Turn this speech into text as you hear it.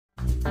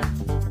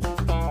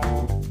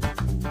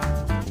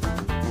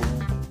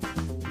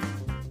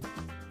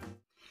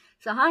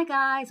So hi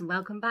guys, and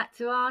welcome back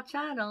to our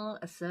channel.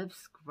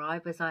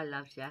 Subscribers, I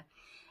loved you.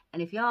 And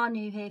if you are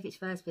new here, if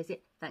it's your first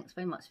visit, thanks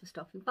very much for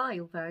stopping by.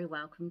 You're very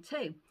welcome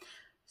too.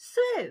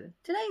 So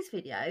today's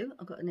video,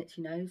 I've got an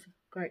itchy nose,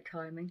 great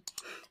timing,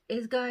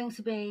 is going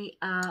to be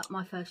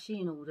my first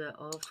SHEIN order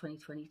of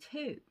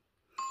 2022.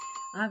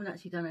 I haven't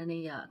actually done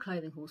any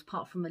clothing hauls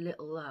apart from a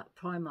little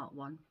Primark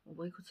one a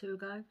week or two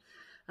ago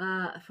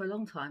for a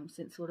long time,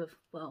 since sort of,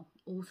 well,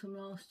 autumn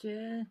last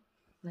year,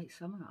 late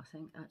summer I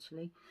think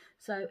actually.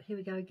 So here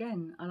we go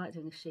again. I like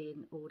doing a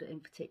SHEIN order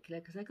in particular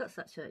because they've got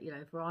such a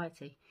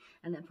variety,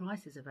 and their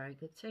prices are very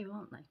good too,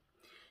 aren't they?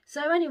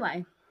 So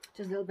anyway,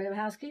 just a little bit of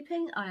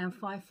housekeeping. I am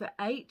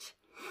 5'8".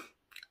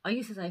 I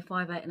used to say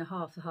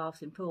 5'8.5", the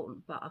half's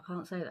important, but I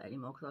can't say that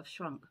anymore because I've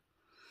shrunk.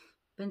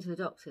 Been to the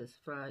doctors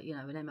for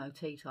an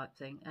MOT type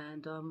thing,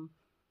 and I'm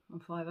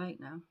 5'8"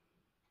 now.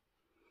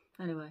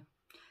 Anyway,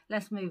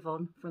 let's move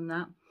on from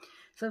that.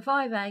 So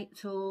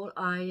 5'8" tall.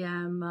 I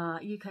am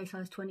UK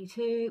size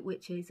 22,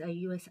 which is a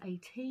US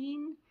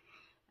 18,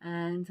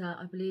 and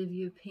I believe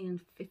European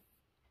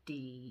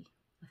 50.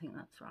 I think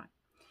that's right.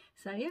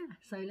 So yeah,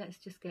 so let's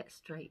just get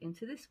straight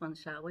into this one,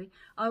 shall we?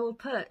 I will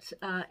put,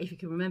 if you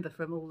can remember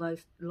from all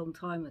those long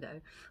time ago,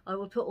 I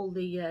will put all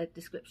the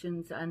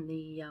descriptions and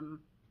the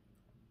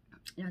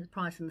the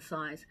price and the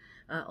size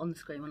on the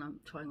screen when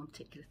I'm trying on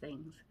particular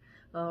things.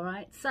 All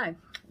right, so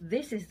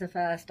this is the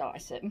first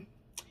item.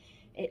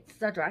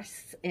 It's a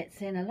dress.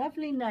 It's in a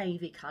lovely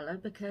navy colour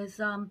because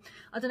I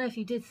don't know if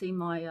you did see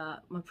my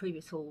my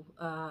previous haul,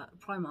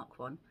 Primark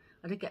one.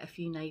 I did get a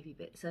few navy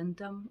bits, and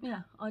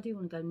yeah, I do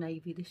want to go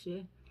navy this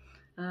year.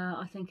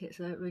 I think it's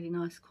a really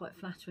nice, quite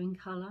flattering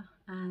colour,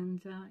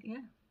 and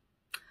yeah,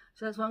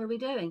 so that's what I'm going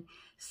to be doing.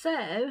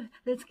 So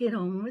let's get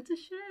on with the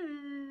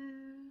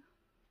show.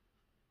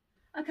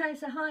 Okay,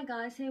 so hi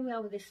guys, here we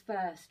are with this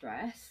first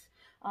dress.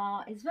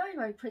 It's very,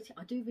 very pretty.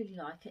 I do really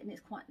like it, and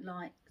it's quite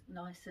light,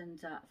 nice and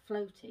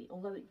floaty,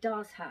 although it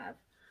does have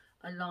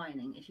a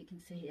lining. If you can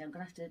see here, I'm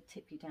going to have to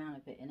tip you down a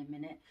bit in a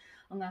minute.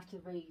 I'm going to have to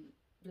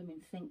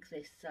think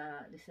this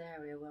this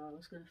area where I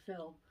was going to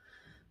film.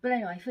 But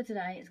anyway, for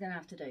today, it's going to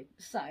have to do.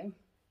 So,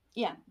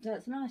 yeah, so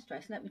it's a nice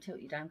dress. Let me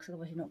tilt you down, because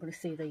otherwise you're not going to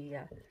see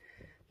the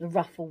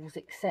ruffles,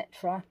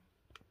 etc.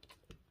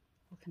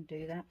 I can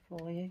do that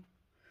for you.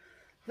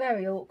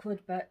 Very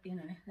awkward, but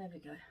there we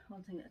go,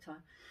 one thing at a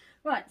time.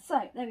 Right,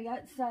 so there we go.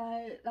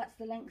 So that's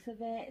the length of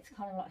it. It's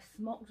kind of like a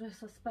smock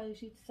dress, I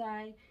suppose you'd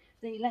say.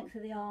 The length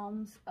of the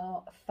arms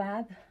are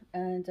fab,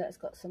 and it's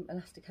got some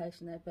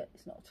elastication there, but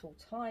it's not at all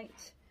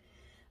tight.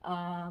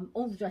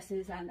 All the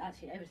dresses, and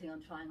actually everything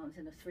I'm trying on, is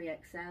in a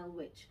 3XL,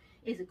 which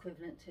is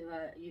equivalent to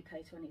a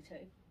UK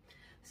 22.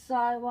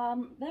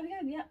 So there we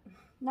go. Yep,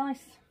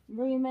 nice,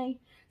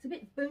 roomy. It's a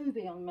bit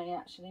booby on me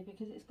actually,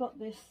 because it's got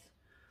this,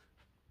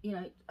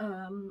 it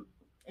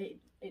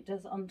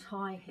does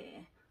untie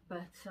here,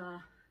 but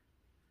so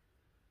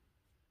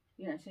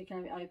you can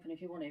have it open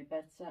if you want to,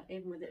 but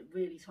even with it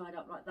really tied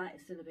up like that,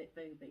 it's still a bit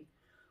booby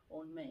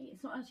on me.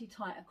 It's not actually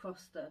tight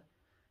across the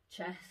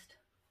chest,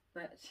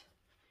 but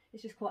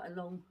it's just quite a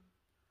long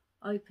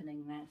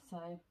opening there,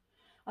 so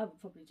I would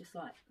probably just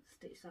like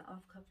stitch that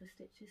off, a couple of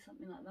stitches,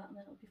 something like that, and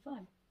then it'll be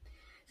fine.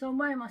 So I'm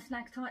wearing my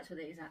snag tights with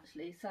these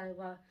actually.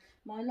 So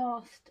my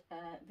last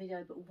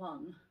video but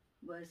one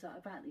was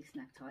about these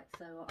snag tights,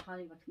 so I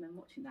highly recommend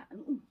watching that.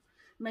 And ooh,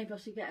 maybe I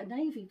should get a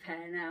navy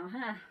pair now,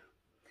 huh?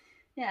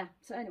 Yeah,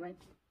 so anyway,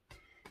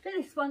 for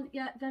this one,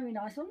 yeah, very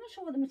nice. I'm not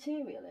sure what the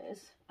material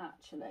is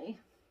actually.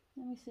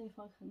 Let me see if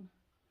I can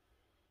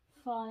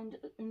find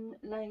a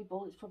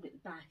label. It's probably at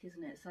the back,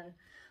 isn't it? So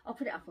I'll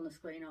put it up on the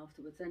screen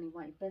afterwards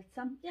anyway. But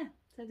yeah,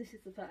 so this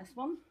is the first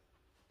one.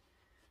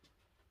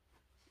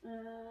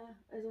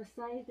 As I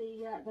say,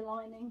 the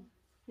lining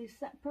is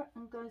separate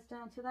and goes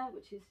down to there,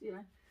 which is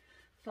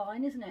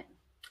fine, isn't it?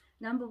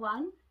 Number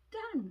one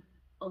done.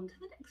 On to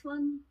the next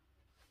one.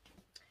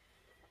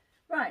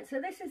 Right,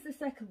 so this is the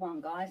second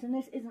one, guys, and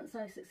this isn't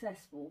so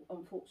successful,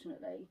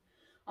 unfortunately.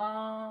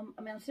 I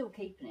mean, I'm still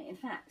keeping it. In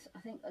fact, I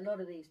think a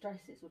lot of these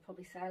dresses would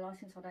probably sale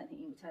items, so I don't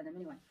think you can return them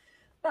anyway.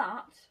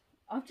 But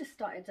I've just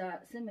started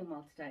Slimming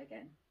Well today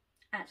again.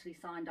 Actually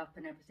signed up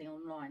and everything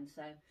online,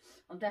 so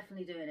I'm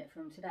definitely doing it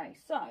from today.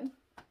 So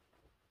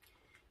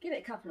give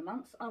it a couple of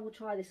months, I will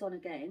try this on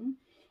again,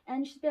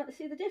 and you should be able to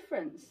see the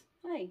difference.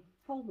 Hey,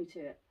 hold me to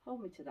it,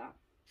 hold me to that.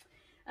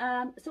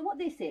 So what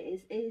this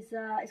is it's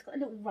got a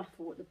little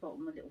ruffle at the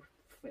bottom, a little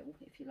frill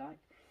if you like.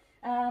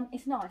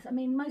 It's nice. I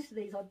mean, most of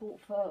these I bought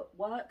for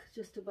work,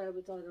 just to wear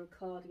with either a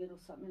cardigan or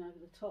something over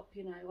the top,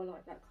 I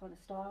like that kind of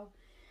style.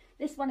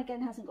 This one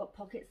again hasn't got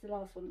pockets, the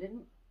last one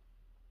didn't.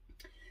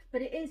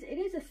 But it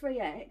is a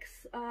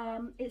 3X.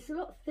 It's a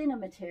lot thinner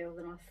material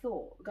than I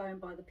thought, going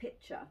by the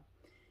picture.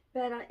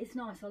 But it's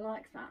nice, I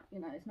like that.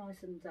 It's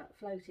nice and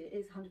floaty. It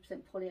is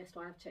 100%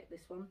 polyester, I have checked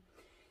this one.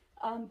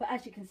 But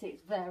as you can see,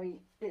 it's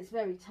very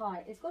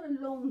tight. It's got a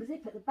long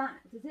zip at the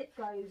back. The zip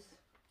goes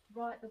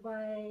right the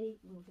way,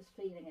 I'm just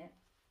feeling it,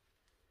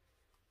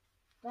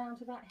 down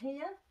to about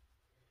here.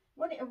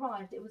 When it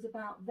arrived, it was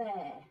about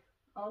there.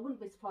 I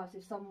wouldn't be surprised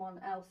if someone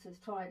else has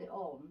tried it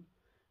on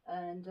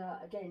and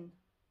again,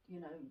 you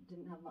know,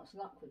 didn't have much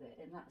luck with it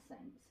in that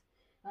sense.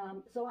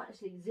 So I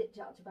actually zipped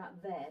it up to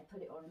about there,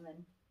 put it on, and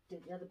then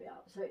did the other bit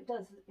up. So it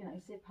does, you know,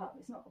 zip up.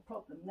 It's not a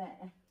problem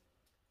there.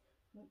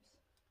 Oops.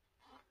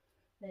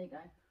 There you go.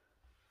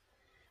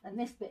 And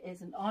this bit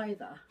isn't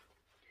either.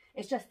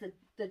 It's just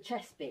the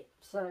chest bit.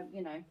 So,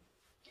 you know,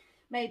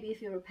 maybe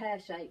if you're a pear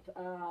shape,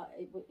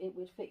 it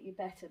would fit you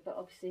better. But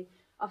obviously,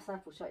 us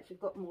apple shapes, we've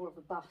got more of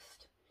a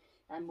bust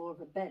and more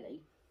of a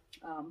belly,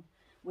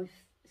 with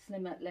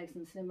slimmer legs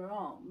and slimmer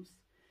arms.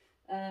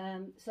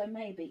 So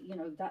maybe, you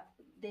know, that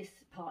this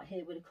part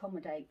here would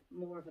accommodate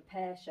more of a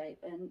pear shape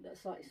and a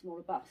slightly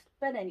smaller bust.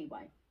 But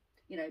anyway,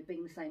 you know,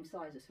 being the same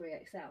size as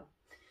 3XL.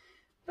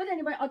 But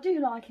anyway, I do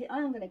like it. I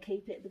am going to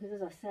keep it because,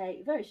 as I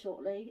say, very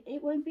shortly,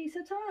 it won't be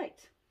so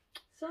tight.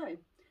 So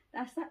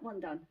that's that one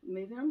done.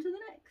 Moving on to the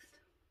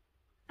next.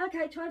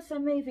 Okay, tribe, so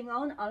moving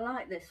on. I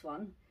like this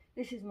one.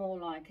 This is more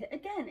like it.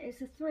 Again,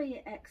 it's a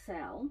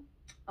 3XL.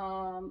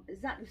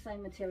 Exactly the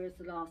same material as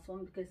the last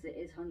one because it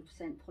is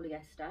 100%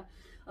 polyester.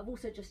 I've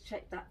also just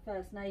checked that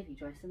first navy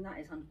dress, and that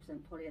is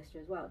 100%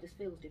 polyester as well. It just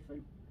feels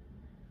different.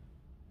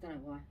 Don't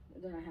know why. I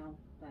don't know how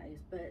that is,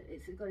 but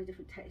it's got a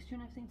different texture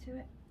and everything to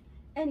it.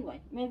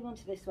 Anyway, moving on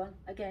to this one.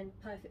 Again,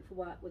 perfect for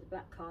work with a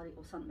black cardi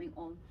or something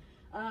on.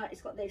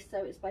 It's got this,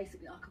 so it's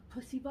basically like a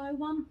pussy bow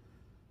one.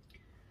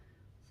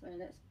 So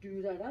let's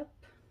do that up.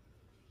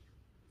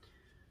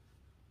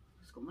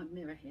 I've just got my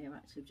mirror here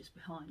actually just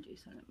behind you,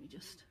 so let me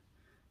just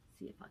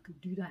see if I can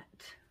do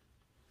that.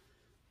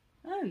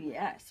 Oh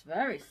yes,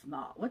 very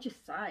smart. What'd you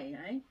say,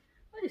 eh?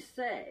 What'd you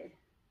say?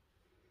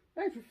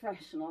 Very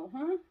professional,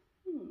 huh?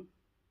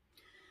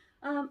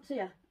 So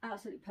yeah,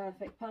 absolutely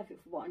perfect.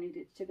 Perfect for what I need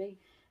it to be.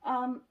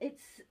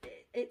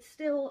 It's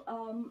still,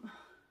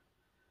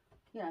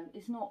 you know,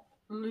 it's not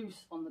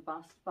loose on the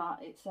bust, but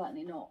it's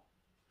certainly not,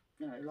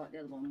 you know, like the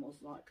other one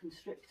was, like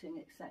constricting,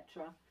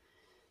 etc.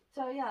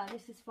 So yeah,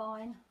 this is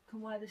fine.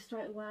 Can wear this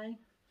straight away.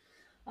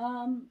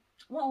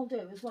 What I'll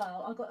do as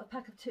well, I got a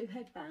pack of 2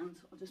 headbands,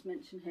 I'll just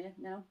mention here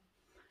now,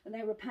 and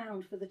they were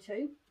 £1 for the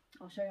 2.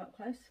 I'll show you up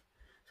close.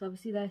 So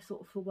obviously they're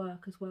sort of for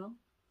work as well.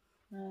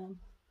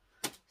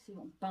 See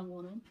what bung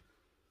on them.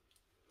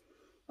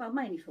 Well,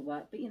 mainly for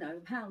work, but you know,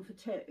 £1 for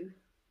 2,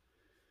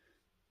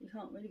 you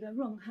can't really go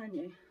wrong, can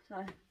you?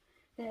 So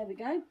there we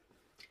go,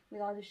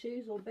 with either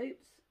shoes or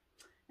boots.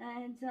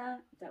 And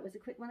that was a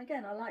quick one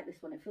again. I like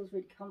this one, it feels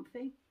really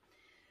comfy.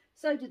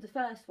 So did the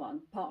first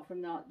one, apart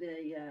from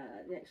the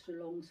extra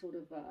long sort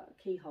of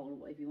keyhole or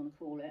whatever you want to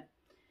call it.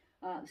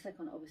 The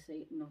second one,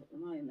 obviously, not at the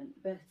moment.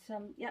 But,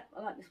 yeah,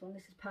 I like this one.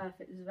 This is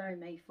perfect. This is very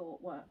made for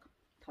work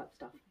type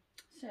stuff.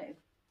 So,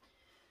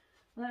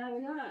 there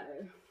we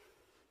go.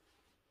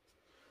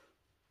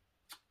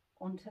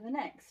 On to the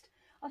next.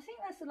 I think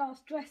that's the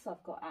last dress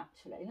I've got,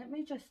 actually. Let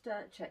me just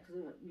check,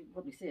 because you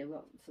probably see I've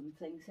got some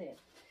things here.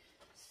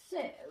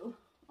 So,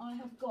 I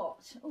have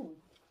got, oh,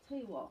 tell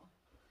you what.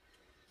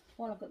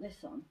 While I've got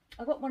this on,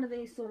 I've got one of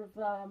these sort of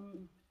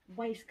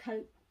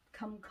waistcoat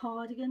come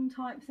cardigan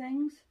type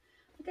things,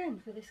 again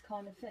for this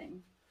kind of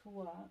thing, for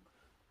work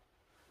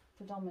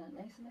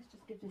predominantly. So let's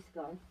just give this a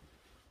go.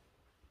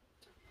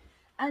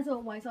 As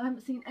always, I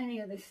haven't seen any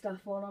of this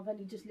stuff on. I've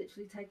only just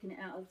literally taken it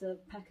out of the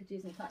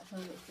packages. In fact, some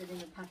of it's still in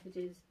the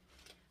packages,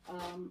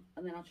 and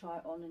then I'll try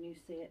it on and you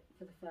see it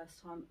for the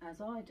first time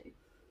as I do.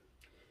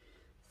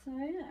 So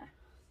yeah,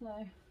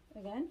 so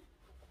again,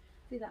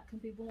 see, that can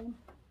be worn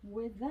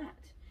with that.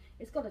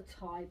 It's got a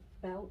tie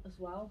belt as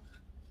well.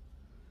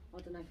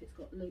 I don't know if it's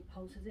got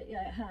loopholes, has it?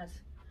 Yeah, it has.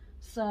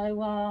 So,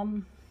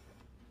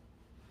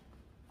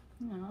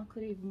 you know, I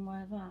could even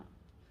wear that.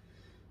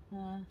 You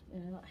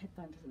know, that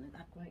headband doesn't look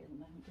that great at the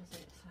moment, does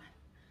it? So,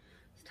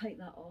 let's take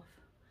that off.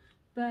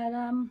 But,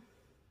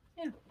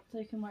 yeah, so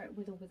you can wear it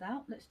with or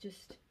without. Let's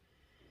just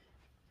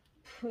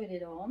put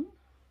it on.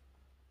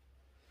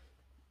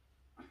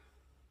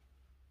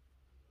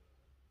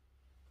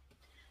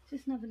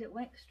 Just another little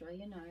extra,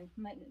 you know,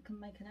 can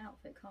make an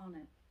outfit, can't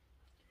it?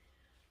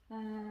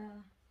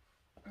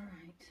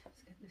 Alright,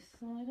 let's get this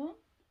side on.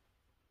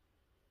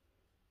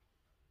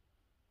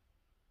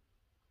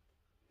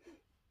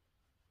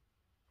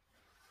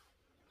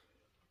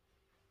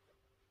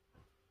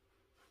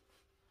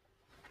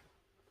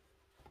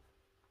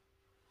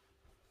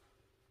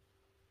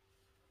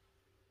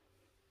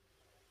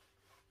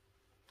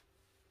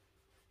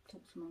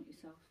 Talk some about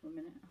yourself for a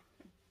minute.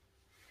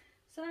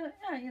 So,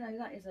 yeah, you know,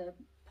 that is a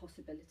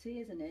possibility,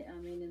 isn't it?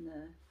 I mean, in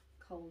the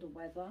colder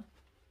weather.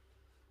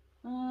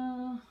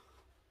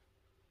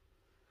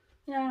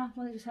 Yeah,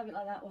 well, just have it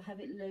like that or have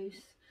it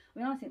loose. I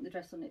mean, I think the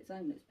dress on its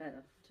own looks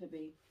better, to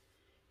be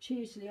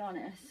hugely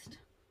honest.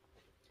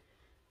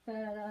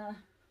 But,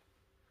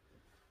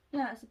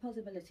 yeah, it's a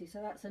possibility.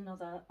 So that's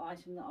another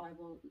item that I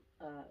will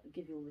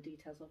give you all the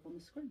details of on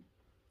the screen.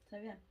 So,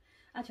 yeah.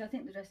 Actually, I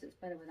think the dress looks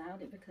better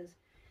without it because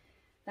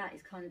that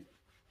is kind of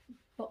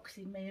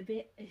boxing me a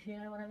bit, if you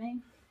know what I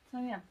mean. So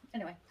yeah,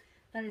 anyway,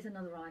 that is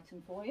another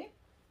item for you,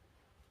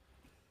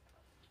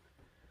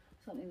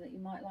 something that you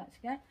might like to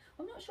get.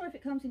 I'm not sure if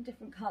it comes in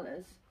different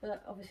colours,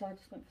 but obviously I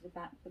just went for the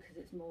back because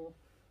it's more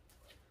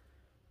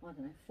I don't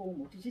know,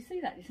 formal. Did you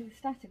see that? Did you see the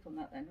static on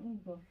that then? Oh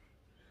god,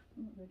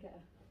 I'm not going to get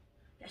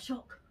a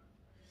shock.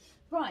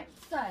 Right,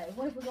 so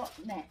what have we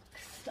got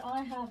next?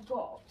 I have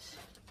got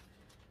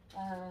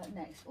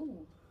next.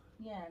 Oh,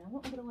 yeah. Now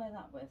what am I going to wear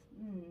that with?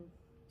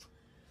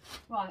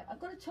 Right, I've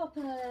got a top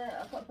and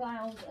I've got a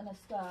blouse and a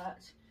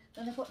skirt.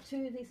 Then I've got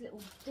two of these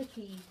little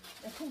dicky.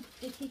 They're called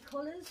dicky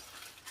collars.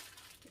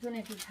 I don't know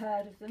if you've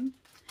heard of them.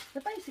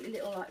 They're basically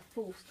little like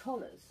false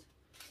collars,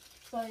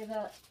 so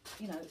that,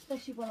 you know,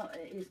 especially when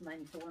it is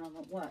mainly for when I'm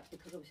at work,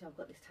 because obviously I've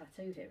got this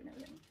tattoo here and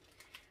everything.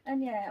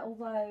 And yeah,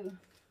 although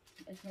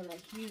it's not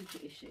a huge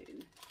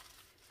issue,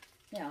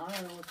 yeah, I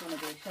don't always want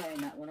to be showing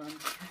that when I'm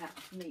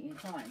meeting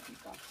clients and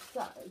stuff.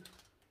 So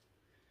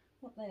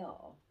what they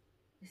are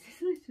is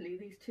literally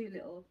these two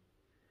little,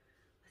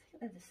 I think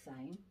they're the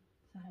same.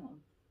 So hang on,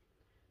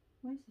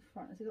 where's the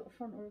front? Has it got a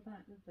front or a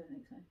back? I don't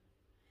think so.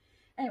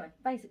 Anyway,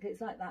 basically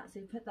it's like that. So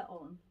you put that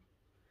on,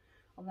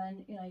 and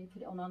then, you know, you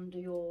put it on under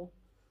your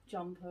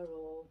jumper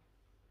or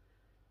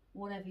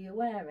whatever you're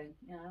wearing.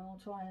 You know, I'll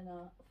try and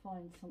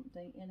find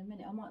something in a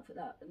minute. I might put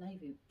that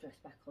navy dress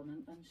back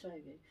on and show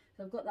you.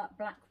 So I've got that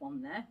black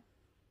one there,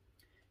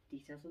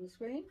 details on the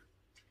screen,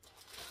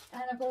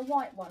 and I've got a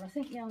white one. I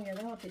think, yeah,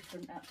 they are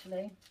different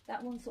actually.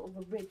 That one's sort of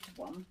a ribbed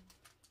one,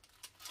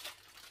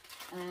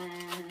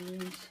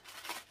 and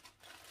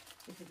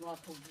this is like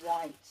a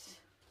white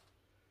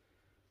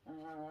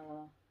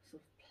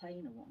sort of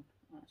plainer one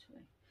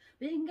actually.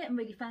 But you can get them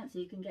really fancy.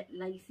 You can get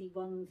lacy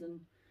ones and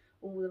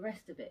all the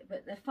rest of it,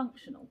 but they're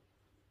functional.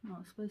 Oh,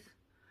 I suppose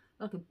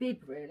like a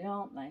bib really,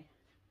 aren't they?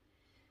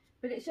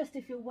 But it's just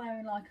if you're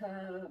wearing like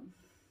a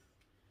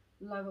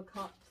lower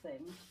cut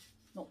thing,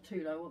 not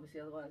too low obviously,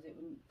 otherwise it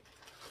wouldn't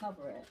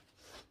cover it,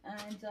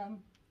 and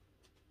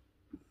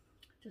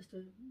just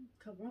to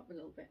cover up a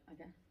little bit, I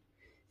guess.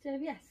 So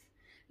yes,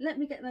 let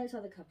me get those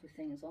other couple of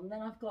things on.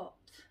 Then I've got,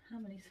 how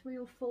many, 3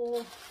 or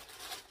 4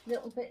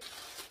 little bits.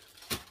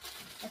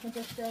 I can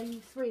just show you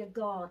 3 of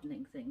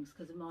gardening things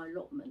because of my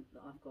allotment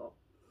that I've got.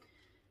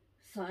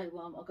 So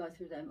I'll go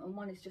through them. And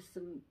one is just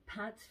some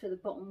pads for the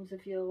bottoms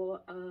of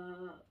your,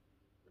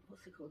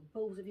 what's it called,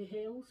 balls of your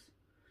heels,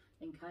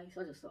 in case.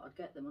 I just thought I'd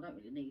get them. I don't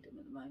really need them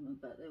at the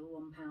moment, but they were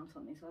 £1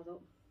 something, so I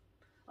thought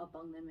I'll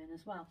bung them in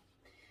as well.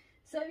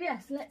 So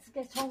yes, let's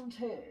get on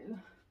to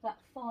that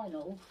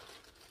final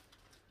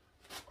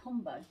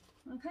combo.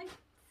 Okay,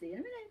 see you in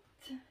a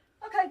minute.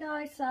 Okay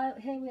guys, so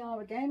here we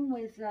are again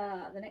with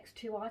the next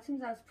 2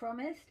 items as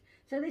promised.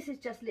 So this is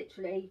just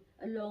literally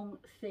a long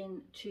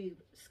thin tube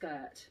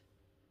skirt,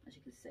 as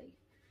you can see.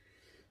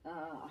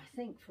 I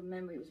think from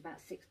memory it was about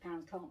 £6,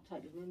 can't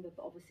totally remember,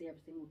 but obviously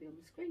everything will be on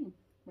the screen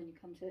when you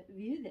come to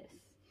view this.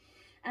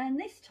 And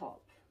this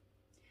top,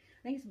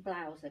 I think it's a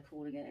blouse they're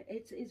calling it.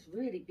 It's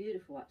really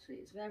beautiful actually.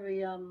 It's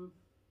very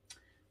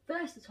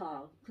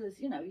versatile, because,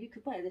 you know, you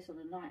could wear this on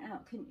a night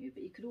out, couldn't you?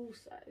 But you could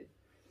also,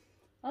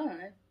 I don't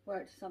know, wear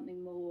it to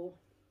something more,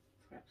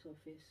 perhaps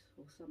office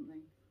or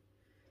something,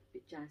 a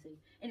bit jazzy.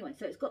 Anyway,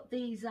 so it's got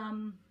these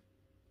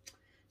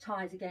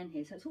ties again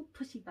here, so it's all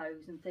pretty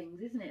bows and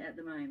things, isn't it, at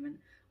the moment?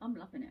 I'm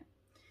loving it.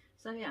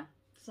 So yeah,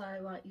 so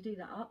you do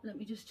that up. Let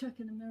me just check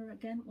in the mirror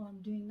again while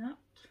I'm doing that.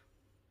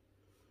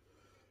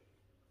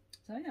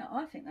 So yeah,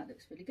 I think that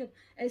looks really good.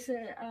 It's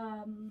a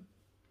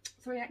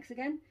 3X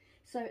again,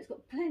 so it's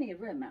got plenty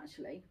of room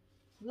actually,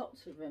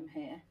 lots of room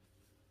here.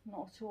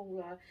 Not at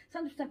all,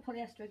 it's 100%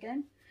 polyester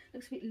again.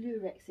 Looks a bit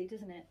lurexy,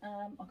 doesn't it?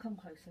 I'll come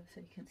closer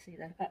so you can see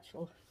the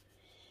actual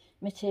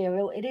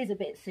material. It is a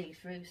bit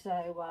see-through,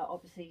 so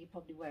obviously you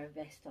probably wear a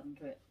vest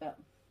under it, but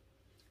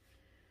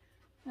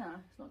no,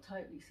 it's not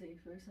totally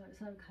see-through, so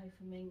it's okay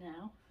for me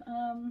now.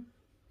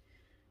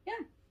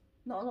 Yeah,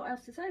 not a lot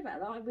else to say about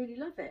that. I really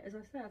love it. As I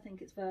say, I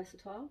think it's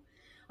versatile.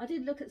 I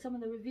did look at some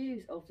of the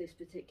reviews of this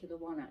particular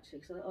one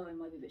actually, so oh, it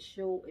might be a bit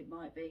short, it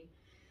might be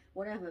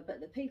whatever, but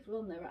the people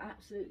on there are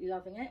absolutely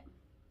loving it.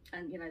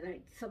 And you know,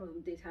 some of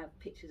them did have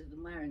pictures of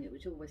them wearing it,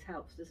 which always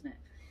helps, doesn't it?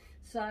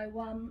 So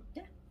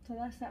yeah, so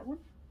that's that one.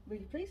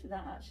 Really pleased with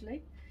that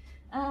actually.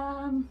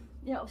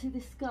 Yeah, obviously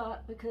this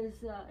skirt,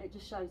 because it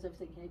just shows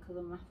everything here because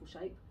I'm raffle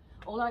shape.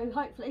 Although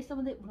hopefully some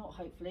of it, well, not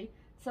hopefully,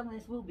 some of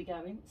this will be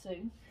going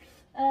soon.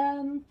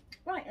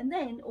 Right, and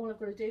then all I've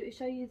got to do is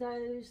show you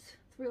those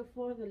 3 or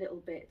 4 other little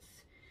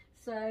bits.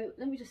 So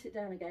let me just sit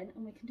down again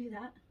and we can do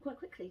that quite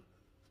quickly.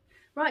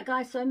 Right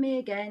guys, so me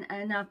again,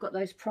 and now I've got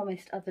those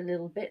promised other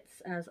little bits,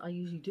 as I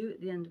usually do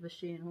at the end of a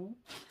SHEIN haul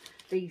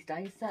these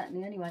days,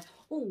 certainly anyway.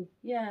 Oh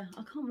yeah,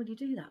 I can't really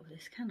do that with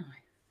this, can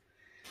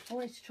I? I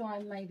wanted to try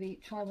and maybe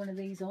try one of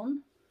these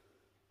on.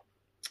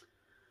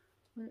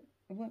 It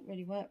won't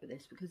really work with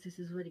this because this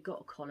has already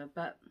got a collar,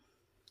 but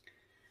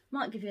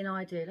might give you an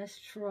idea. Let's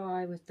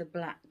try with the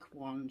black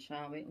one,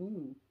 shall we?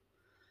 Ooh,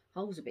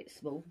 hole's a bit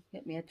small.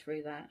 Get my head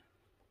through that.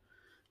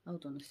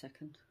 Hold on a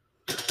second.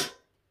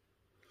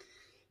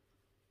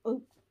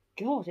 Oh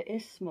God, it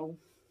is small.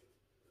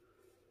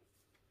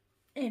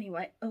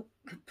 Anyway, oh,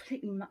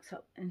 completely mucked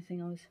up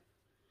anything I was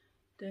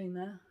doing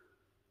there.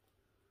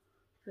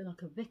 I feel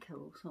like a vicar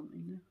or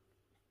something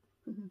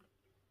now.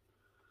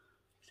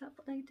 Is that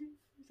what they do?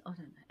 I don't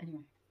know.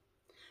 Anyway,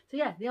 So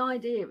yeah, the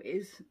idea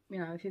is, you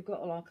know, if you've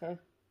got like a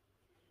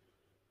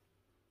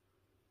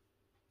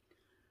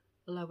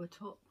lower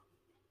top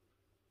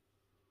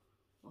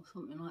or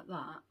something like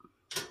that,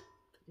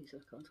 put these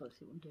up on so I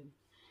see what I'm doing.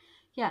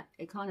 Yeah,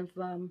 it kind of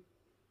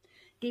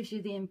gives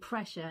you the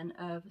impression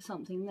of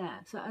something there.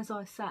 So as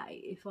I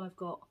say, if I've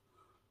got,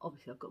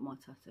 obviously I've got my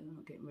tattoo, I'm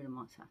not getting rid of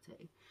my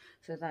tattoo,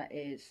 so that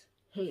is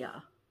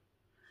here,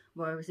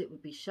 whereas it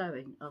would be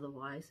showing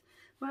otherwise.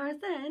 Whereas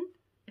then,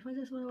 if I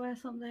just want to wear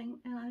something,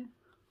 you know,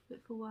 a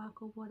bit for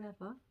work or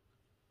whatever,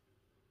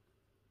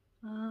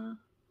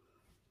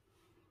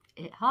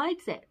 it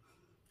hides it.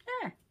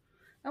 Yeah,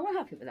 and we're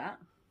happy with that.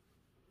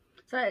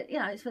 So, you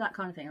know, it's for that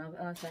kind of thing.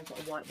 I've got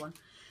a white one.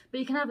 But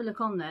you can have a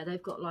look on there.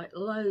 They've got like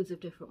loads of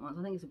different ones.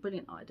 I think it's a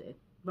brilliant idea,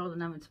 rather than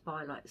having to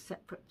buy like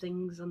separate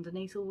things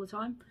underneath all the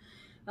time.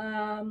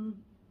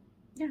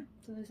 Yeah,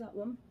 so there's that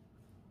one.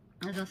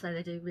 As I say,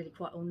 they do really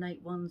quite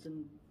ornate ones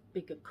and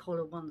bigger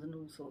collar ones and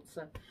all sorts.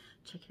 So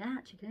check it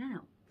out, check it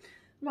out.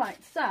 Right,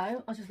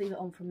 so I'll just leave it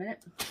on for a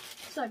minute.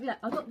 So yeah,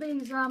 I've got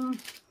these,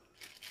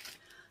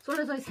 it's one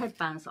of those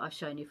headbands that I've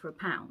shown you for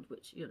 £1,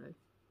 which, you know,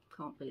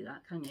 can't beat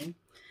that, can you?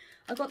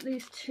 I've got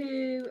these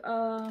two,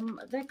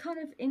 they're kind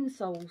of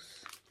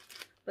insoles,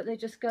 but they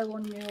just go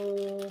on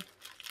your,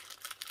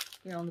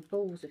 you know, on the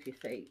balls of your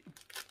feet.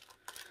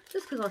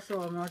 Just because I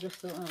saw them, I just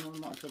thought, oh, I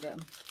might as well get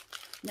them.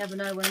 Never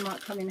know when they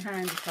might come in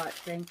handy type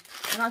thing.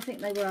 And I think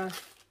they were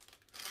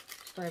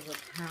just over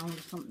 £1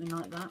 or something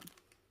like that.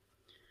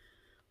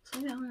 So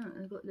yeah,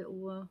 they've got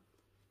little,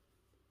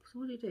 so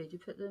what do? Do you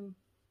put them,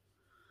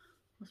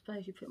 I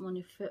suppose you put them on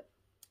your foot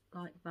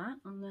like that,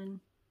 and then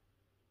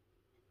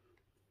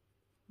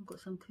I've got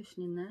some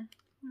cushion in there.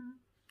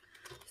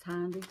 It's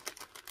handy.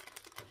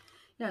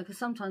 Yeah, because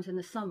sometimes in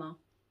the summer,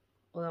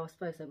 although I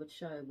suppose they would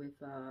show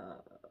with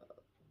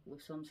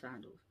some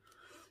sandals,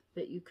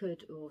 but you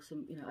could, or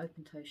some, you know,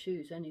 open toe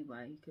shoes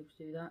anyway, you could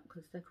do that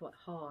because they're quite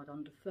hard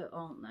underfoot,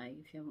 aren't they,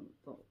 if you haven't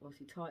got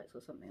obviously tights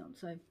or something on.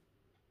 So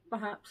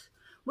perhaps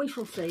we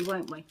shall see,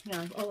 won't we? You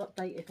know, I'll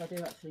update if I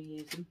do actually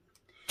use them.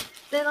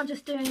 Then I'm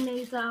just doing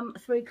these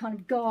 3 kind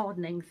of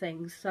gardening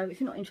things. So if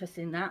you're not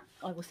interested in that,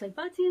 I will say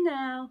bye to you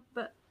now.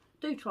 But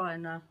do try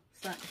and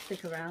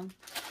stick around.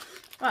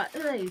 Right,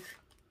 look at these.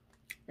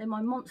 They're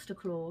my monster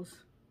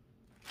claws.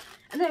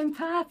 And they're in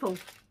purple.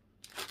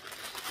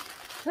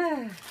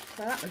 So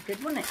that was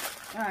good, wasn't it?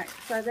 Right,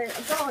 so they're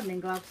gardening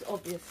gloves,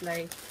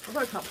 obviously. I've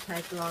got a couple of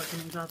pairs of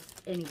gardening gloves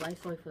anyway.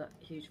 Sorry for that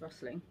huge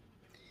rustling.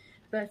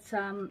 But,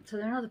 so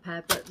they're another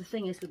pair, but the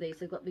thing is with these,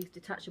 they've got these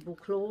detachable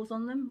claws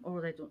on them, or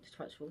are they not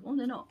detachable? Oh,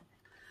 they're not.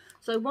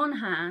 So one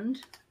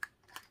hand,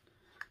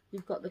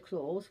 you've got the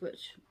claws,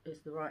 which is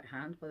the right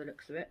hand by the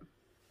looks of it.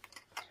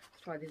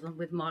 Let's try these on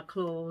with my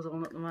claws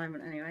on at the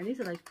moment anyway. These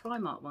are those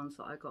Primark ones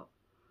that I got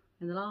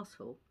in the last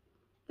haul.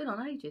 Been on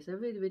ages, they're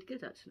really, really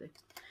good actually.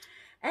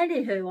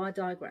 Anywho, I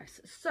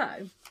digress.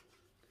 So,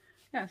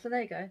 yeah, so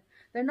there you go.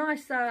 They're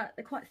nice, they're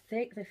quite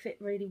thick, they fit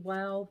really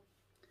well.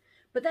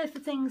 But they're for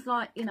things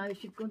like, you know,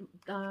 if you've got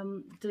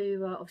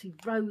do obviously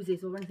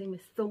roses or anything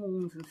with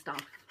thorns and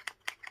stuff,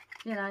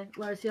 you know,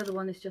 whereas the other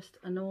one is just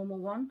a normal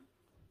one,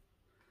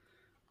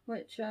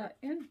 which, yeah,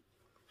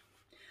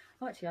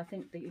 actually I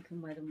think that you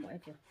can wear them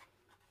whatever. Can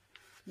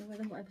you wear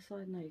them whatever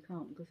side? No, you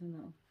can't, because they're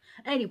not.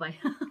 Anyway,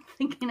 I'm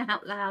thinking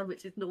out loud,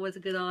 which is not always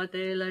a good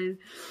idea, Lou.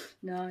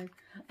 No.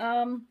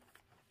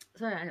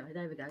 So anyway,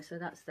 there we go. So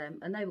that's them,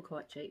 and they were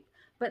quite cheap,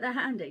 but they're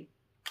handy.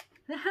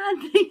 They're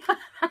handy.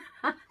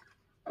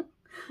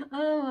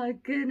 Oh my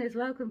goodness,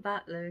 welcome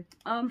back, Lou.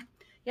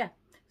 Yeah,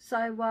 so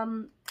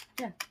yeah,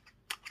 I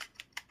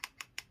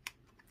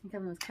think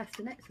everyone's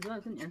castanets as well,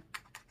 didn't you?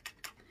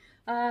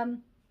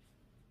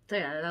 So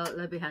yeah,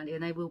 they'll be handy,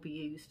 and they will be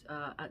used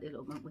at the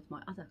allotment with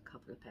my other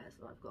couple of pairs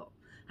that I've got.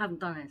 Haven't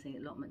done anything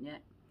at the allotment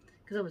yet,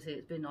 because obviously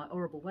it's been like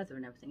horrible weather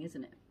and everything,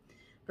 isn't it?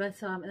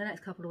 But in the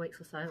next couple of weeks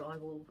or so, I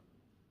will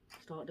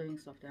start doing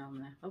stuff down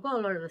there. I've got a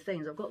lot of the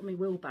things. I've got my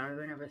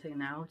wheelbarrow and everything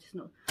now.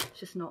 It's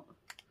just not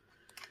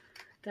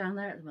down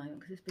there at the moment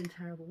because it's been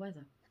terrible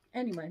weather.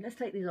 Anyway, let's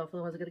take these off,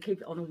 otherwise I'm going to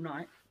keep it on all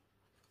night.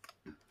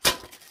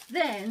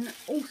 Then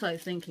also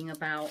thinking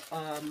about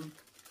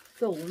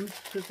thorns,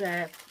 because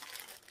they're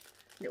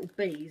little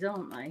bees,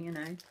 aren't they, you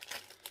know.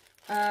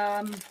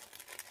 I've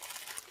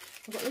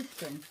got this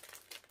thing.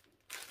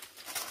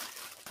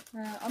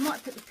 I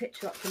might put the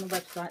picture up on the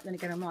website, then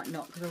again I might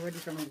not, because I've already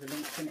done all the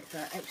links and it's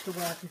extra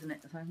work, isn't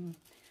it? So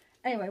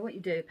anyway, what you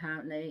do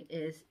apparently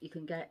is you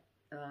can get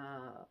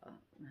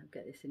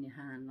this in your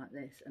hand like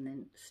this, and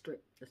then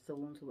strip the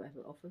thorns or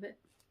whatever off of it.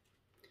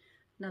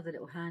 Another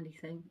little handy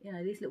thing. You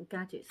know, these little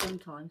gadgets,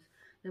 sometimes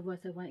they're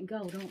worth their weight in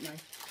gold, aren't they?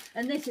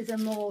 And this is a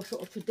more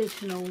sort of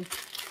traditional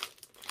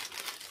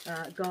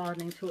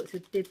gardening tool. It's a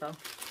dibber.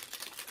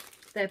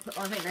 I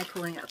think they're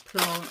calling it a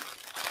planter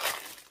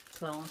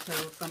or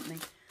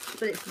something.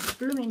 But it's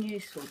blooming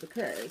useful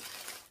because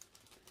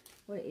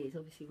what it is,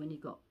 obviously, when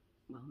you've got,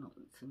 well, not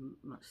so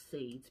much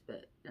seeds,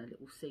 but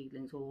little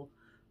seedlings or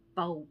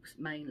bulbs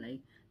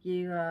mainly,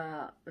 you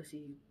obviously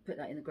you put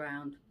that in the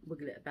ground,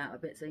 wiggle it about a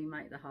bit so you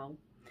make the hole,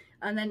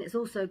 and then it's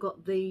also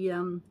got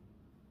the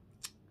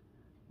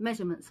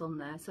measurements on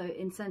there, so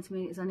in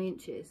centimetres and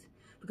inches,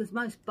 because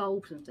most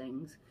bulbs and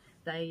things,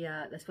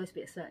 they're supposed to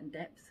be at a certain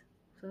depth.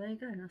 So there you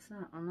go, that's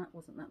that, and that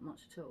wasn't that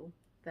much at all.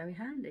 Very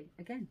handy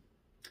again.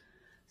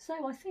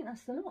 So I think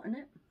that's the lot, isn't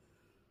it?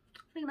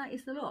 I think that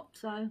is the lot.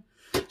 So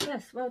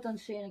yes, well done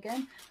Shein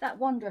again. That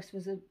one dress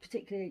was a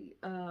particularly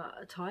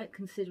tight,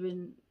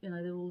 considering, you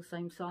know, they're all the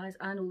same size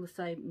and all the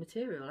same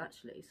material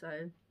actually.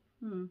 So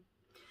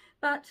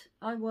but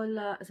I will,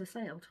 as I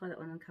say, I'll try that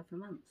one in a couple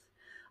of months.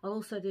 I'll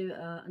also do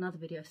another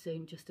video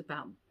soon just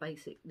about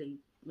basically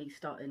me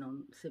starting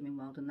on Slimming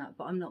World and that,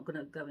 but I'm not going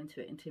to go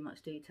into it in too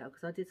much detail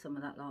because I did some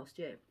of that last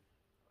year.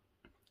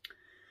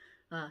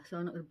 So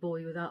I'm not going to bore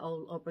you with that.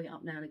 I'll bring it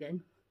up now and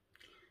again.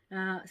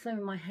 Same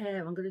with my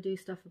hair. I'm going to do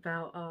stuff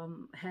about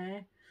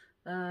hair,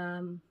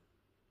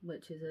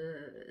 which is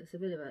it's a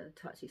bit of a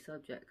touchy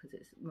subject because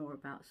it's more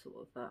about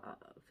sort of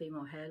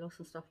female hair loss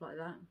and stuff like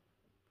that.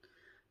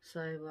 So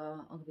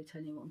I'm going to be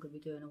telling you what I'm going to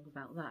be doing all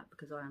about that,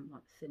 because I am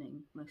like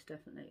thinning most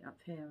definitely up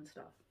here and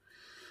stuff.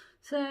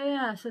 So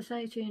yeah, so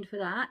stay tuned for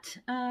that.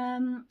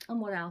 And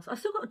what else? I've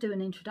still got to do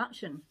an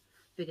introduction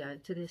video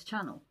to this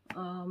channel.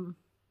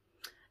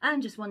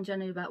 And just one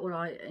generally about what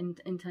I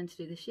intend to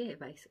do this year,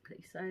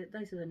 basically. So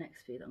those are the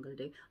next few that I'm going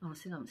to do. Oh, I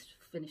still haven't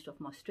finished off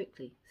my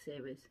Strictly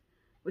series,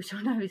 which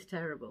I know is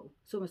terrible.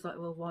 It's almost like,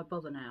 well, why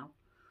bother now?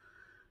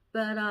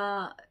 But,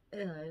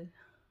 you know,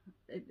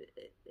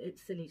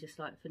 it's silly just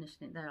like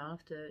finishing it there. I'll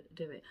have to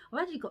do it. I've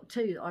actually got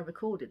 2 that I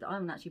recorded that I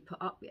haven't actually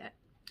put up yet.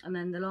 And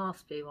then the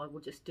last few I will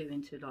just do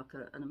into like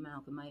an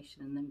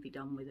amalgamation and then be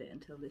done with it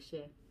until this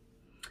year.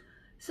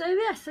 So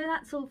yeah, so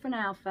that's all for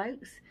now,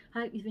 folks.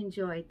 Hope you've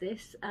enjoyed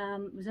this.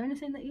 Was there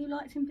anything that you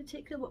liked in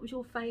particular? What was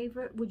your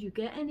favourite? Would you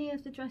get any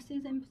of the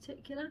dresses in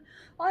particular?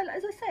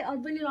 As I say, I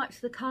really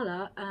liked the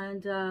colour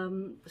and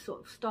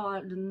sort of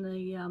style and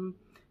the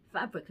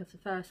fabric of the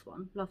first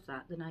one. Loved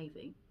that, the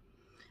navy.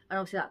 And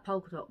obviously that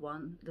polka dot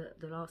one,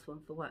 the last one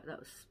for work, that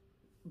was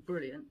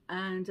brilliant.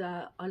 And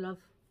I love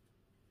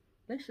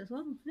this as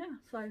well. Yeah,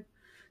 so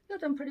you've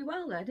done pretty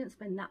well there. I didn't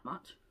spend that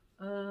much.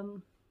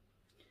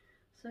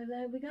 So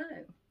there we go.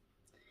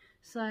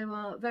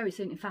 So very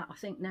soon, in fact, I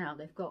think now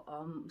they've got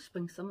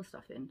spring summer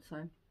stuff in,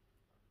 so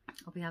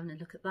I'll be having a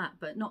look at that,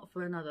 but not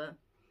for another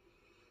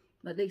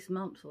at least a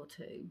month or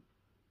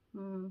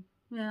 2.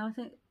 Yeah, I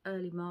think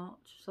early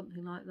March,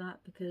 something like that,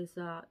 because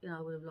you know,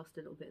 I would have lost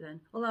a little bit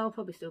then. Although I'll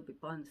probably still be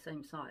buying the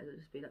same size, it'll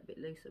just be that bit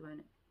looser,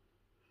 won't it?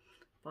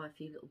 Buy a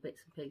few little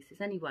bits and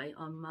pieces. Anyway,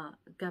 I'm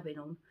gabbing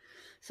on.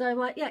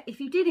 So yeah, if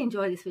you did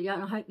enjoy this video,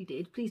 and I hope you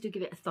did, please do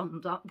give it a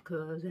thumbs up,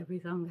 because every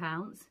thumb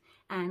counts.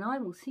 And I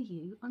will see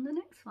you on the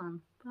next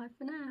one. Bye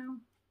for now.